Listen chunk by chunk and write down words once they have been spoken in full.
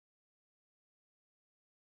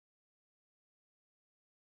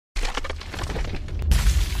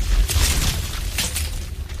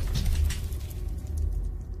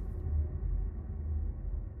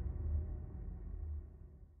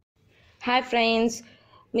Hi friends,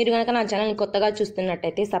 మీరు కనుక నా ఛానల్ని కొత్తగా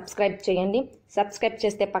చూస్తున్నట్టయితే సబ్స్క్రైబ్ చేయండి. సబ్స్క్రైబ్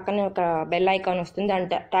చేస్తే పక్కనే ఒక బెల్ ఐకాన్ వస్తుంది, దాన్ని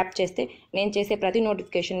ట్యాప్ చేస్తే నేను చేసే ప్రతి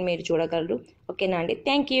నోటిఫికేషన్ మీరు చూడగలరు. ఓకేనా అండి?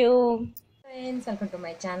 Thank you friends, welcome to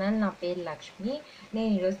my channel. నా పేరు లక్ష్మి. నేను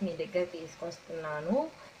ఈరోజు మీ దగ్గర తీసుకొస్తున్నాను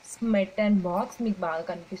స్మెటన్ బాక్స్. మీకు బాగా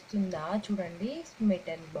కనిపిస్తుందా? చూడండి,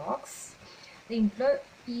 స్మెటన్ బాక్స్. దీంట్లో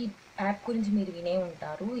ఈ యాప్ గురించి మీరు వినే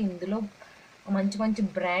ఉంటారు. ఇందులో మంచి మంచి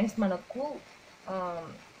బ్రాండ్స్ మనకు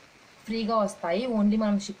ఫ్రీగా వస్తాయి. ఓన్లీ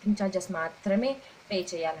మనం షిప్పింగ్ ఛార్జెస్ మాత్రమే పే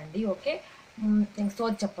చేయాలండి. ఓకే, నేను సో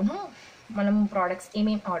చెప్పను, మనం ప్రోడక్ట్స్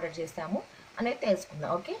ఏమేమి ఆర్డర్ చేస్తాము అనేది తెలుసుకుందాం.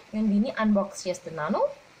 ఓకే, నేను దీన్ని అన్బాక్స్ చేస్తున్నాను.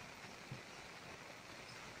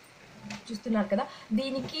 చూస్తున్నారు కదా,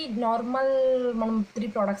 దీనికి నార్మల్ మనం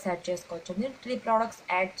 3 ప్రోడక్ట్స్ యాడ్ చేసుకోవచ్చు. 3 ప్రోడక్ట్స్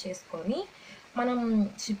యాడ్ చేసుకొని మనం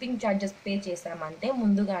షిప్పింగ్ ఛార్జెస్ పే చేసామంటే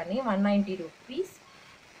ముందుగానే 190 రూపీస్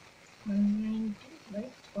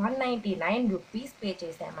 199 రూపీస్ పే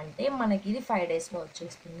చేసామంటే మనకి ఇది 5 డేస్లో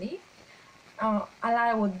వచ్చేస్తుంది. అలా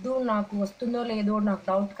వద్దు, నాకు వస్తుందో లేదో నాకు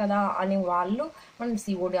డౌట్ కదా అనే వాళ్ళు మనం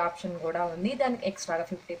సిఓడి ఆప్షన్ కూడా ఉంది. దానికి ఎక్స్ట్రాగా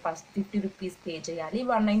 50 రూపీస్ పే చేయాలి.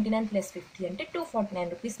 199 + 50 అంటే 249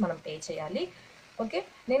 రూపీస్ మనం పే చేయాలి. ఓకే,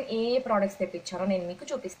 నేను ఏ ప్రోడక్ట్స్ తెప్పించానో నేను మీకు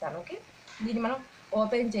చూపిస్తాను. ఓకే, దీన్ని మనం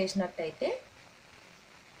ఓపెన్ చేసినట్టయితే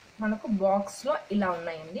మనకు బాక్స్లో ఇలా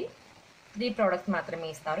ఉన్నాయండి. 3 ప్రోడక్ట్స్ మాత్రమే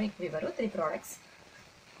ఇస్తారు, ఎక్కువ ఇవ్వరు. 3 ప్రోడక్ట్స్.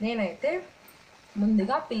 నేనైతే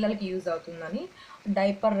ముందుగా పిల్లలకి యూజ్ అవుతుందని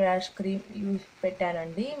డైపర్ ర్యాష్ క్రీమ్ యూజ్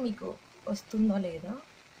పెట్టానండి. మీకు వస్తుందో లేదా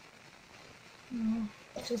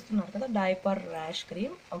చూస్తున్నారు కదా, diaper rash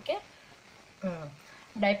cream. Okay,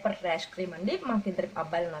 diaper rash cream అండి. మాకు 2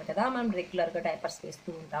 అబ్బాయిలు ఉన్నారు కదా, మనం రెగ్యులర్గా డైపర్స్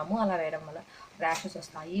వేస్తూ ఉంటాము. అలా వేయడం వల్ల ర్యాషెస్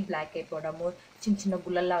వస్తాయి, బ్లాక్ అయిపోవడము, చిన్న చిన్న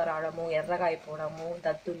గుల్లల్లాగా రావడము, ఎర్రగా అయిపోవడము,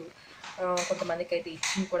 దద్దులు, కొంతమందికి అయితే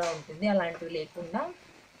ఇచ్చింగ్ కూడా ఉంటుంది. అలాంటివి లేకుండా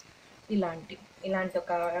ఇలాంటి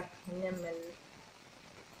ఒక ml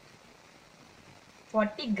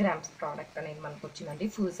 40 గ్రామ్స్ ప్రోడక్ట్ అనేది మనకు వచ్చిందండి,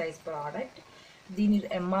 ఫుల్ సైజ్ ప్రోడక్ట్. దీని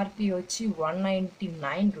ఎంఆర్పి వచ్చి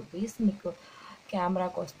 199 రూపీస్. మీకు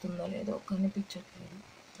కెమెరాకి వస్తుందో లేదో కనిపించట్లేదు.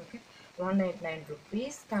 Okay, 199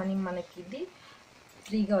 rupees. కానీ మనకి ఇది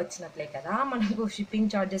ఫ్రీగా వచ్చినట్లే కదా, మనకు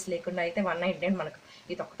షిప్పింగ్ ఛార్జెస్ లేకుండా అయితే 199 మనకు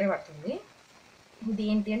ఇది ఒకటే పడుతుంది. ఇది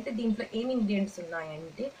ఏంటి అంటే, దీంట్లో ఏమి ఇంగ్రీడియంట్స్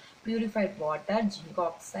ఉన్నాయంటే ప్యూరిఫైడ్ వాటర్, జింక్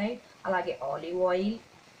ఆక్సైడ్, అలాగే ఆలివ్ ఆయిల్,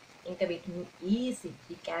 ఇంకా విటమిన్ ఈ,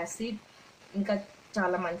 సిట్రిక్ యాసిడ్, ఇంకా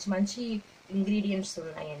చాలా మంచి మంచి ఇంగ్రీడియంట్స్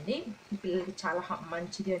ఉన్నాయండి. పిల్లలకి చాలా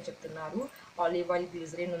మంచిది అని చెప్తున్నారు. ఆలివ్ ఆయిల్,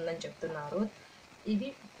 గ్లిజరిన్ ఉందని చెప్తున్నారు. ఇది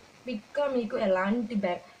క్విక్గా మీకు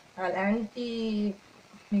ఎలాంటి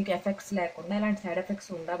మీకు ఎఫెక్ట్స్ లేకుండా, ఎలాంటి సైడ్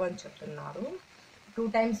ఎఫెక్ట్స్ ఉండవని చెప్తున్నారు. 2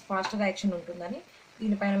 టైమ్స్ ఫాస్టర్ యాక్షన్ ఉంటుందని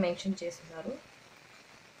దీనిపైన మెన్షన్ చేస్తున్నారు.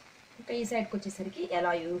 ఇంకా ఈ సైడ్కి వచ్చేసరికి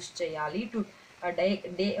ఎలా యూజ్ చేయాలి.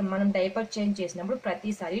 మనం డైపర్ చేంజ్ చేసినప్పుడు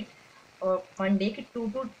ప్రతిసారి 1 డేకి 2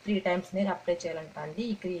 to 3 టైమ్స్ నేను అప్లై చేయాలంట అండి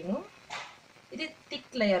ఈ క్రీము. ఇది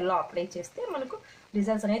థిక్ లేయర్లో అప్లై చేస్తే మనకు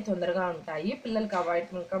రిజల్ట్స్ అనేవి తొందరగా ఉంటాయి. పిల్లలకి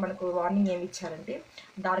ఇంకా మనకు వార్నింగ్ ఏమి ఇచ్చారంటే,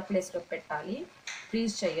 డార్క్ ప్లేస్లో పెట్టాలి,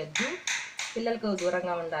 ఫ్రీజ్ చేయొద్దు, పిల్లలకు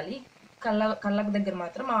దూరంగా ఉండాలి, కళ్ళకు దగ్గర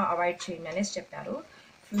మాత్రం అవాయిడ్ చేయండి అనేసి చెప్పారు.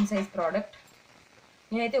 ఫుల్ సైజ్ ప్రోడక్ట్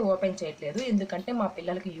నేనైతే ఓపెన్ చేయట్లేదు, ఎందుకంటే మా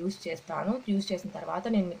పిల్లలకి యూజ్ చేసిన తర్వాత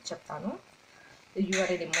నేను మీకు చెప్తాను.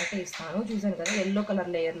 యూఆర్ఎల్ ఇమ్మంటే ఇస్తాను. చూసాను కదా, ఎల్లో కలర్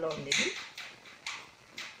లేయర్లో ఉంది. ఇది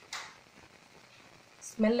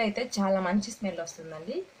స్మెల్ అయితే చాలా మంచి స్మెల్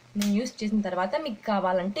వస్తుందండి. నేను యూజ్ చేసిన తర్వాత మీకు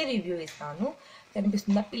కావాలంటే రివ్యూ ఇస్తాను.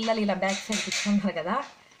 కనిపిస్తుందా, పిల్లలు ఇలా బ్యాక్ సైడ్ కూర్చుంటారు కదా,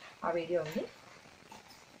 ఆ వీడియో ఉంది.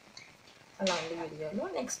 అలా ఉంది వీడియోలో.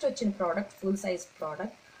 నెక్స్ట్ వచ్చిన ప్రోడక్ట్ ఫుల్ సైజ్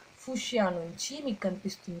ప్రోడక్ట్ ఫుషియా నుంచి. మీకు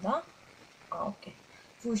కనిపిస్తుందా? ఓకే,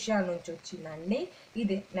 ఫుషియా నుంచి వచ్చిందండి.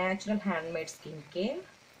 ఇది న్యాచురల్ హ్యాండ్మేడ్ స్కిన్ కేర్.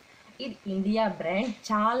 ఇది ఇండియా బ్రాండ్,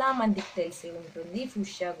 చాలా మందికి తెలిసి ఉంటుంది.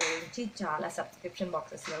 ఫుషియా గురించి చాలా సబ్స్క్రిప్షన్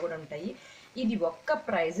బాక్సెస్లో కూడా ఉంటాయి. ఇది ఒక్క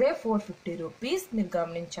ప్రైజే 450 రూపీస్. మీరు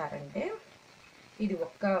గమనించారంటే ఇది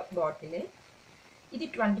ఒక్క బాటిలే. ఇది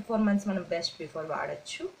 24 మంత్స్ మనం బెస్ట్ బిఫోర్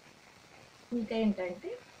వాడచ్చు. ఇంకా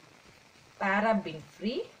ఏంటంటే పారాబిన్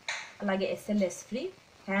ఫ్రీ, అలాగే ఎస్ఎల్ఎస్ ఫ్రీ,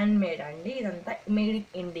 హ్యాండ్ మేడ్ అండి. ఇదంతా made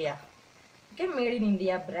in India. Okay, made in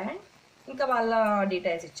India brand. ఇంకా వాళ్ళ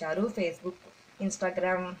డీటెయిల్స్ ఇచ్చారు, ఫేస్బుక్,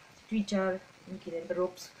 ఇన్స్టాగ్రామ్, ట్విట్టర్, ఇంకేంటి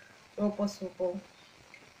రోపో సోపో,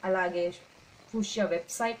 అలాగే ఫుషియా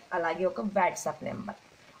వెబ్సైట్, అలాగే ఒక వాట్సాప్ నెంబర్.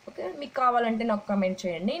 ఓకే, మీకు కావాలంటే నాకు కమెంట్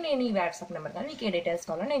చేయండి, నేను ఈ వాట్సాప్ నెంబర్ కానీ మీకు ఏ డీటెయిల్స్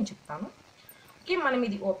కావాలో నేను చెప్తాను. ఓకే, మనం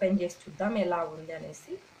ఇది ఓపెన్ చేసి చూద్దాం ఎలా ఉంది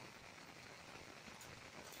అనేసి.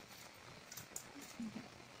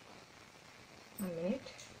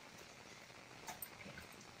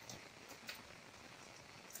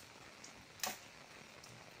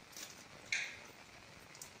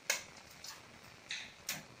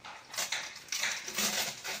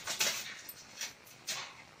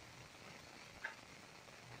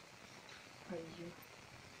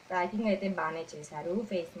 ప్యాకింగ్ అయితే బాగానే చేశారు.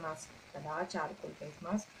 ఫేస్ మాస్క్ కదా, చార్కోల్ ఫేస్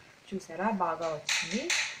మాస్క్ చూసారా, బాగా వచ్చింది.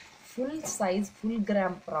 Full size full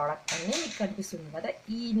gram product అని మీకు కనిపిస్తుంది కదా,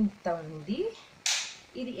 ఇంత ఉంది.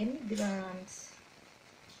 ఇది ఎన్ని grams?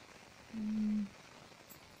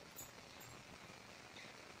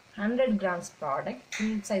 100 grams product,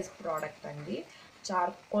 full size product అండి.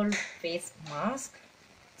 Charcoal face mask.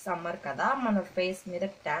 సమ్మర్ కదా, మన ఫేస్ మీద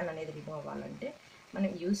ట్యాన్ అనేది రిమూవ్ అవ్వాలంటే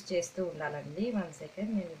మనం యూజ్ చేస్తూ ఉండాలండి. 1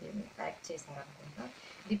 సెకండ్, నేను ఇది ప్యాక్ చేశాను అనుకుంటా.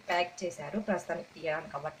 ఇది ప్యాక్ చేశారు, ప్రస్తుతానికి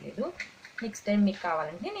తీయడానికి అవ్వట్లేదు. నెక్స్ట్ టైం మీకు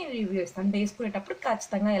కావాలంటే నేను రివ్యూ ఇస్తాను. వేసుకునేటప్పుడు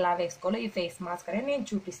ఖచ్చితంగా ఎలా వేసుకోవాలో ఈ ఫేస్ మాస్క్ అనేది నేను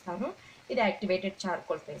చూపిస్తాను. ఇది activated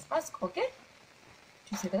charcoal face mask. Okay,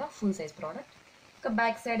 చూసారు కదా, ఫుల్ సైజ్ ప్రోడక్ట్. ఇంకా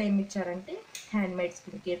బ్యాక్ సైడ్ ఏమి ఇచ్చారంటే హ్యాండ్మేడ్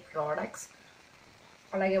స్కిన్ కేర్ ప్రోడక్ట్స్,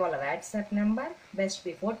 అలాగే వాళ్ళ WhatsApp number, best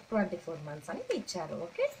before 24 months అని ఇచ్చారు.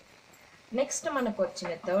 ఓకే, నెక్స్ట్ మనకు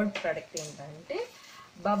వచ్చిన థర్డ్ ప్రోడక్ట్ ఏంటంటే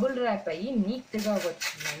బబుల్ ర్యాప్ అయ్యి నీట్గా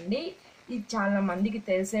వచ్చిందండి. ఇది చాలా మందికి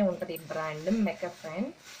తెలిసే ఉంటుంది ఈ బ్రాండ్, మెకఫైన్.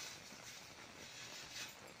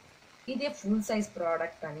 ఇది ఫుల్ సైజ్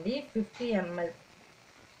ప్రోడక్ట్ అండి. 50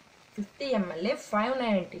 ml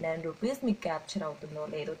 599 రూపీస్. మీకు క్యాప్చర్ అవుతుందో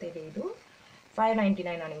లేదో తెలియదు.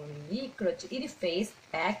 599 అని ఉంది. ఇక్కడ వచ్చి ఇది ఫేస్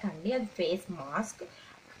ప్యాక్ అండి, అది ఫేస్ మాస్క్.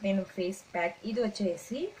 నేను ఫేస్ ప్యాక్, ఇది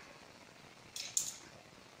వచ్చేసి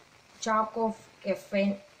choco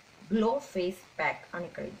caffeine glow face pack అని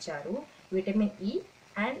ఇక్కడ ఇచ్చారు. Vitamin E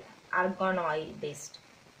and organ oil based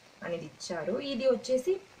అనేది ఇచ్చారు. ఇది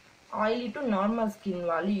వచ్చేసి ఆయిలీ టు నార్మల్ స్కిన్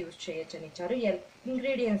వాళ్ళు యూజ్ చేయొచ్చు అని ఇచ్చారు.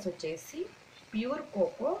 ఇంగ్రీడియంట్స్ వచ్చేసి pure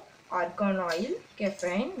cocoa, organ oil,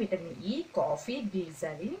 caffeine, vitamin E, coffee,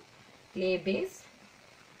 glycerin, clay base,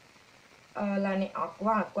 అలానే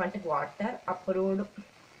ఆక్వా అంటే వాటర్, అప్రూవ్డ్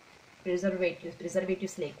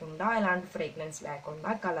ప్రిజర్వేటివ్స్ లేకుండా, ఎలాంటి ఫ్రేగ్రెన్స్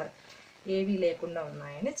లేకుండా, కలర్ ఏవి లేకుండా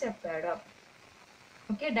ఉన్నాయని చెప్పాడు.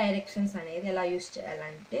 ఓకే, డైరెక్షన్స్ అనేది ఎలా యూస్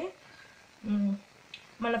చేయాలంటే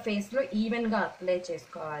మన ఫేస్లో ఈవెన్గా అప్లై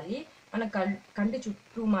చేసుకోవాలి. మన కంటి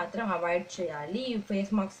చుట్టూ మాత్రం అవాయిడ్ చేయాలి. ఈ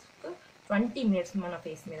ఫేస్ మాస్క్ 20 minutes మన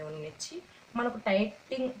ఫేస్ మీద ఉంచి మనకు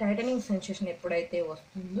టైటనింగ్ సెన్సేషన్ ఎప్పుడైతే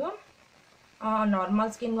వస్తుందో,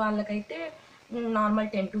 నార్మల్ స్కిన్ వాళ్ళకైతే normal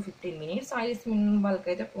 10 to 15 minutes, oil skin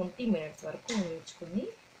వాళ్ళకైతే 20 minutes వరకు ఉంచుకుని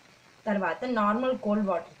తర్వాత నార్మల్ కోల్డ్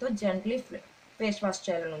వాటర్తో జెంట్లీ ఫేస్ వాష్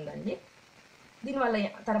చేయాలని ఉందండి. దీనివల్ల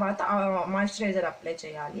తర్వాత మాయిశ్చరైజర్ అప్లై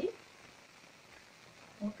చేయాలి.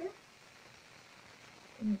 ఓకే,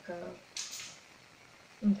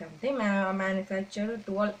 ఇంకంతే. మ్యానుఫ్యాక్చర్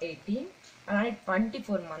 1218, అలానే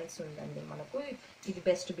 24 months ఉందండి మనకు. ఇది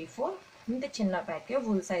బెస్ట్ బిఫోర్. ఇంత చిన్న ప్యాకే,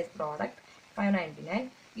 ఫుల్ సైజ్ ప్రోడక్ట్, 599.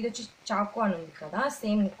 ఇది వచ్చి చాకో అని ఉంది కదా,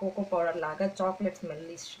 సేమ్ కోకో పౌడర్ లాగా చాక్లెట్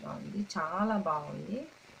స్మెల్లిష్గా ఉంది, చాలా బాగుంది.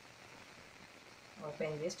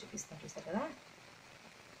 ఓపెన్ చేసి చూపిస్తాను, చూసారు కదా,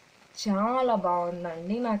 చాలా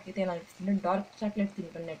బాగుందండి. నాకైతే అనిపిస్తుంది డార్క్ చాక్లెట్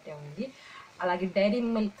తింటున్నట్టే ఉంది. అలాగే డైరీ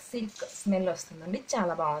మిల్క్ సిల్క్ స్మెల్ వస్తుందండి,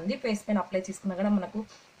 చాలా బాగుంది. ఫేస్ పైన అప్లై చేసుకున్నా కూడా మనకు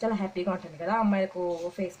చాలా హ్యాపీగా ఉంటుంది కదా. అమ్మాయిలకు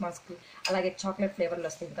ఫేస్ మాస్క్ అలాగే చాక్లెట్ ఫ్లేవర్లు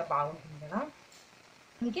వస్తే ఇంకా బాగుంటుంది కదా.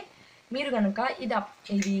 ఓకే, మీరు కనుక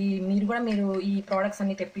మీరు ఈ ప్రోడక్ట్స్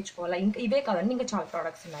అన్ని తెప్పించుకోవాలా, ఇంకా ఇవే కాదండి, ఇంకా చాలా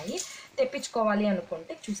ప్రోడక్ట్స్ ఉన్నాయి. తెప్పించుకోవాలి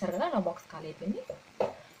అనుకుంటే చూసారు కదా, నా బాక్స్ ఖాళీ అయిపోయింది.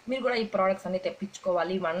 మీరు కూడా ఈ ప్రోడక్ట్స్ అన్ని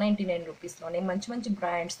తెప్పించుకోవాలి. 199 రూపీస్లోనే మంచి మంచి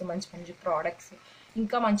బ్రాండ్స్, మంచి మంచి ప్రోడక్ట్స్,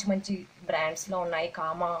 ఇంకా మంచి మంచి బ్రాండ్స్లో ఉన్నాయి.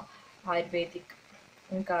 కామా, ఆయుర్వేదిక్,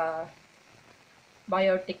 ఇంకా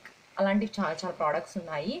బయోటిక్, అలాంటివి చాలా చాలా ప్రోడక్ట్స్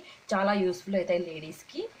ఉన్నాయి. చాలా యూస్ఫుల్ అవుతాయి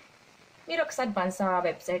లేడీస్కి. మీరు ఒకసారి బన్సా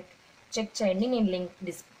వెబ్సైట్ చెక్ చేయండి, నేను లింక్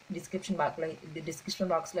డిస్క్రిప్షన్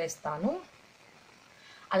బాక్స్లో ఇస్తాను.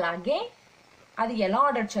 అలాగే అది ఎలా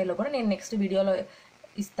ఆర్డర్ చేయాలో కూడా నేను నెక్స్ట్ వీడియోలో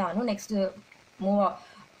ఇస్తాను. నెక్స్ట్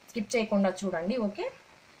స్కిప్ చేయకుండా చూడండి. Okay,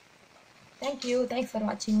 thanks for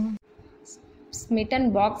watching. Smitten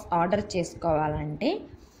box order చేసుకోవాలంటే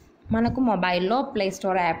మనకు మొబైల్లో ప్లే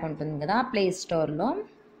స్టోర్ యాప్ ఉంటుంది కదా, ప్లే స్టోర్లో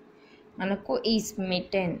మనకు ఈ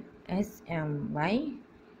స్మిటన్ SMY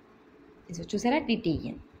చూసారా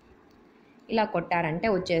TTN ఇలా కొట్టారంటే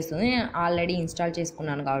వచ్చేస్తుంది. నేను ఆల్రెడీ ఇన్స్టాల్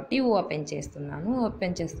చేసుకున్నాను కాబట్టి ఓపెన్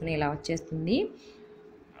చేస్తూనే ఇలా వచ్చేస్తుంది.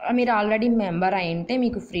 మీరు ఆల్రెడీ మెంబర్ అయింటే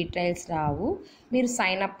మీకు ఫ్రీ ట్రయల్స్ రావు. మీరు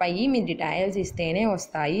సైన్ అప్ అయ్యి మీ డీటెయిల్స్ ఇస్తేనే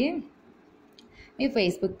వస్తాయి. మీ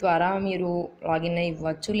ఫేస్బుక్ ద్వారా మీరు లాగిన్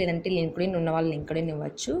ఇవ్వచ్చు, లేదంటే లింక్డ్ఇన్ ఉన్న వాళ్ళు లింక్డ్ఇన్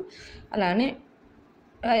ఇవ్వచ్చు. అలానే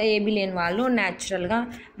ఏబీ లేని వాళ్ళు న్యాచురల్గా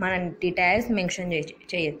మన డీటెయిల్స్ మెన్షన్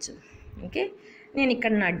చేయొచ్చు. ఓకే, నేను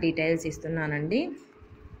ఇక్కడ నా details ఇస్తున్నానండి.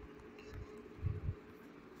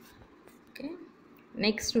 Okay,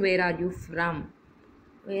 next where are you from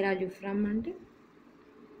అంటే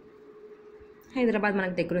హైదరాబాద్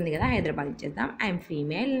మనకు దగ్గర ఉంది కదా, హైదరాబాద్ ఇచ్చేద్దాం. I'm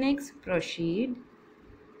female. Next proceed.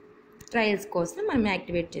 Trials కోసం మనం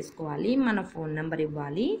యాక్టివేట్ చేసుకోవాలి, మన ఫోన్ నెంబర్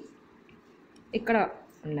ఇవ్వాలి. ఇక్కడ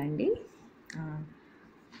ఉండండి,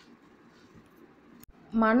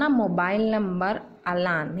 మన మొబైల్ నెంబర్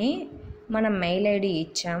అలానే మన మెయిల్ ఐడి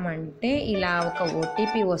ఇచ్చామంటే ఇలా ఒక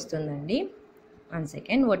ఓటీపీ వస్తుందండి. 1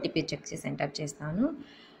 సెకండ్, ఓటీపీ చెక్ చేసి ఎంటర్ చేస్తాను.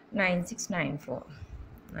 9694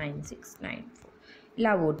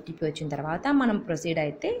 ఇలా ఓటీపీ వచ్చిన తర్వాత మనం ప్రొసీడ్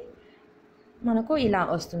అయితే మనకు ఇలా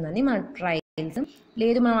వస్తుందండి మన ట్రయల్స్.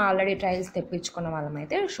 లేదు మనం ఆల్రెడీ ట్రయల్స్ తెప్పించుకున్న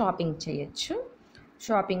వాళ్ళమైతే షాపింగ్ చేయొచ్చు.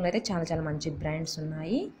 షాపింగ్లో అయితే చాలా చాలా మంచి బ్రాండ్స్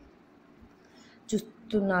ఉన్నాయి,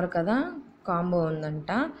 చూస్తున్నారు కదా. కాంబో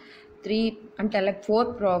ఉందంట, 3 అంటే లైక్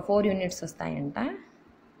 4 యూనిట్స్ వస్తాయంట.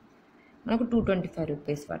 మనకు 225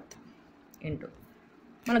 రూపీస్ వర్త్ ఇంటూ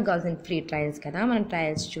మనకు కావాల్సిన ఫ్రీ ట్రయల్స్ కదా, మనం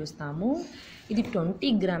ట్రయల్స్ చూస్తాము. ఇది 20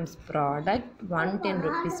 గ్రామ్స్ ప్రోడక్ట్, 110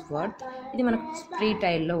 రూపీస్ వర్త్. ఇది మనకు ఫ్రీ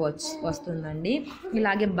ట్రయల్లో వస్తుందండి.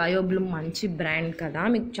 ఇలాగే బయోబ్లూమ్ మంచి బ్రాండ్ కదా,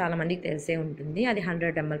 మీకు చాలామందికి తెలిసే ఉంటుంది. అది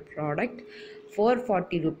 100 ml ప్రోడక్ట్,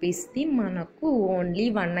 440 రూపీస్ది మనకు ఓన్లీ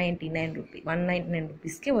 199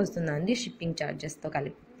 రూపీస్కే వస్తుందండి, షిప్పింగ్ ఛార్జెస్తో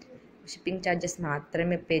కలిపి. షిప్పింగ్ ఛార్జెస్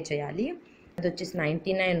మాత్రమే పే చేయాలి. అది వచ్చేసి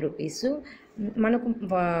 99 రూపీస్. మనకు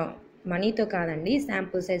మనీతో కాదండి,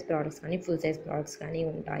 శాంపుల్ సైజ్ ప్రోడక్ట్స్ కానీ ఫుల్ సైజ్ ప్రోడక్ట్స్ కానీ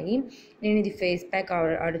ఉంటాయి. నేను ఇది ఫేస్ ప్యాక్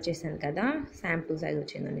ఆర్డర్ చేశాను కదా, శాంపుల్ సైజ్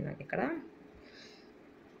వచ్చిందండి నాకు ఇక్కడ.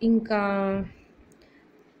 ఇంకా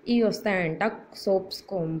ఇవి వస్తాయంట సోప్స్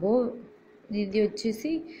కాంబో. ఇది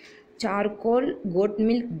వచ్చేసి charcoal, goat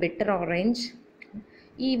milk, bitter orange,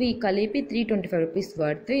 ఇవి కలిపి 325 రూపీస్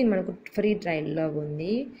వర్త్. ఇది మనకు ఫ్రీ ట్రయల్లో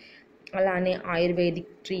ఉంది. అలానే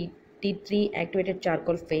ayurvedic tea tree activated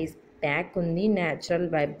charcoal face pack ఉంది న్యాచురల్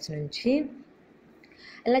వైబ్స్ నుంచి.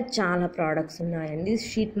 అలా చాలా ప్రోడక్ట్స్ ఉన్నాయండి.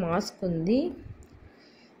 షీట్ మాస్క్ ఉంది.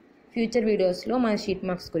 ఫ్యూచర్ వీడియోస్లో మన షీట్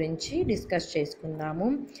మాస్క్ గురించి డిస్కస్ చేసుకుందాము.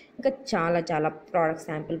 ఇంకా చాలా చాలా ప్రోడక్ట్స్,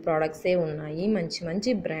 శాంపుల్ ప్రోడక్ట్సే ఉన్నాయి, మంచి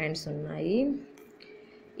మంచి బ్రాండ్స్ ఉన్నాయి.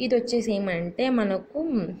 ఇది వచ్చేసి ఏమంటే మనకు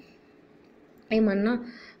ఏమన్నా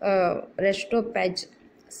రెస్టో ప్యాచ్,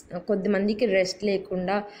 కొద్దిమందికి రెస్ట్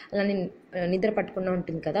లేకుండా అలానే నిద్ర పట్టకుండా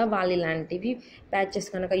ఉంటుంది కదా, వాళ్ళు ఇలాంటివి ప్యాచెస్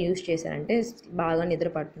కనుక యూజ్ చేశారంటే బాగా నిద్ర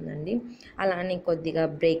పడుతుందండి. అలానే కొద్దిగా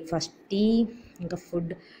బ్రేక్ఫాస్ట్ టీ, ఇంకా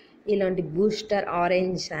ఫుడ్, ఇలాంటి బూస్టర్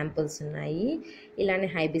ఆరెంజ్ శాంపుల్స్ ఉన్నాయి. ఇలానే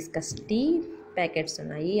హైబిస్కస్ టీ ప్యాకెట్స్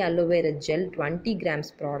ఉన్నాయి. అలోవెరా జెల్ 20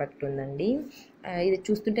 గ్రామ్స్ ప్రోడక్ట్ ఉందండి. ఇది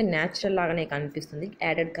చూస్తుంటే న్యాచురల్ లాగానే కనిపిస్తుంది,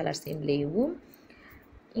 యాడెడ్ కలర్స్ ఏం లేవు.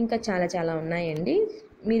 ఇంకా చాలా చాలా ఉన్నాయండి.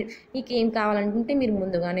 మీకు ఏం కావాలనుకుంటే మీరు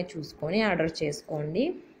ముందుగానే చూసుకొని ఆర్డర్ చేసుకోండి.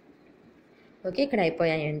 ఓకే, ఇక్కడ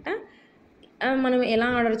అయిపోయాయంట. మనం ఎలా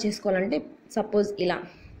ఆర్డర్ చేసుకోవాలంటే సపోజ్ ఇలా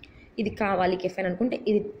ఇది కావాలి కెఫెన్ అనుకుంటే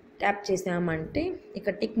ఇది ట్యాప్ చేసామంటే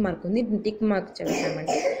ఇక్కడ టిక్ మార్క్ ఉంది, టిక్ మార్క్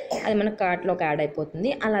చేసామంటే అది మన కార్ట్లోకి యాడ్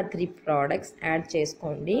అయిపోతుంది. అలా 3 ప్రోడక్ట్స్ యాడ్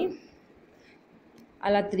చేసుకోండి.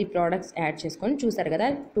 చూసారు కదా,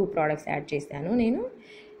 2 ప్రోడక్ట్స్ యాడ్ చేశాను నేను.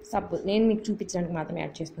 సపోజ్ నేను మీకు చూపించడానికి మాత్రం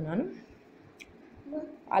యాడ్ చేస్తున్నాను.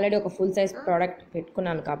 ఆల్రెడీ ఒక ఫుల్ సైజ్ ప్రోడక్ట్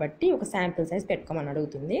పెట్టుకున్నాను కాబట్టి ఒక శాంపుల్ సైజ్ పెట్టుకోమని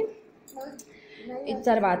అడుగుతుంది. ఇది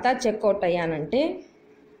తర్వాత చెక్అవుట్ అయ్యానంటే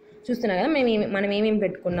చూస్తున్నా కదా మనం ఏమేమి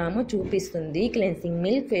పెట్టుకున్నామో చూపిస్తుంది. Cleansing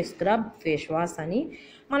milk, face scrub, face wash అని.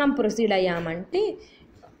 మనం ప్రొసీడ్ అయ్యామంటే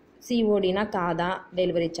సిఓడినా కాదా,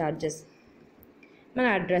 డెలివరీ ఛార్జెస్, మన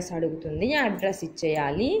అడ్రస్ అడుగుతుంది. అడ్రస్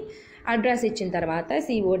ఇచ్చేయాలి. అడ్రస్ ఇచ్చిన తర్వాత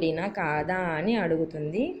సిఓడినా కాదా అని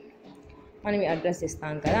అడుగుతుంది. మనం అడ్రస్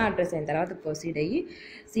ఇస్తాం కదా, అడ్రస్ అయిన తర్వాత ప్రొసీడ్ అయ్యి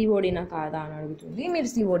సిఓడినా కాదా అని అడుగుతుంది. మీరు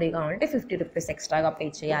సిఓడి కావాలంటే 50 రూపీస్ ఎక్స్ట్రాగా పే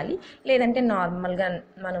చేయాలి. లేదంటే నార్మల్గా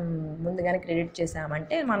మనం ముందుగానే క్రెడిట్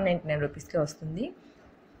చేసామంటే 199 రూపీస్కి వస్తుంది.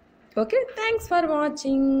 Okay, thanks for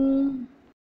watching.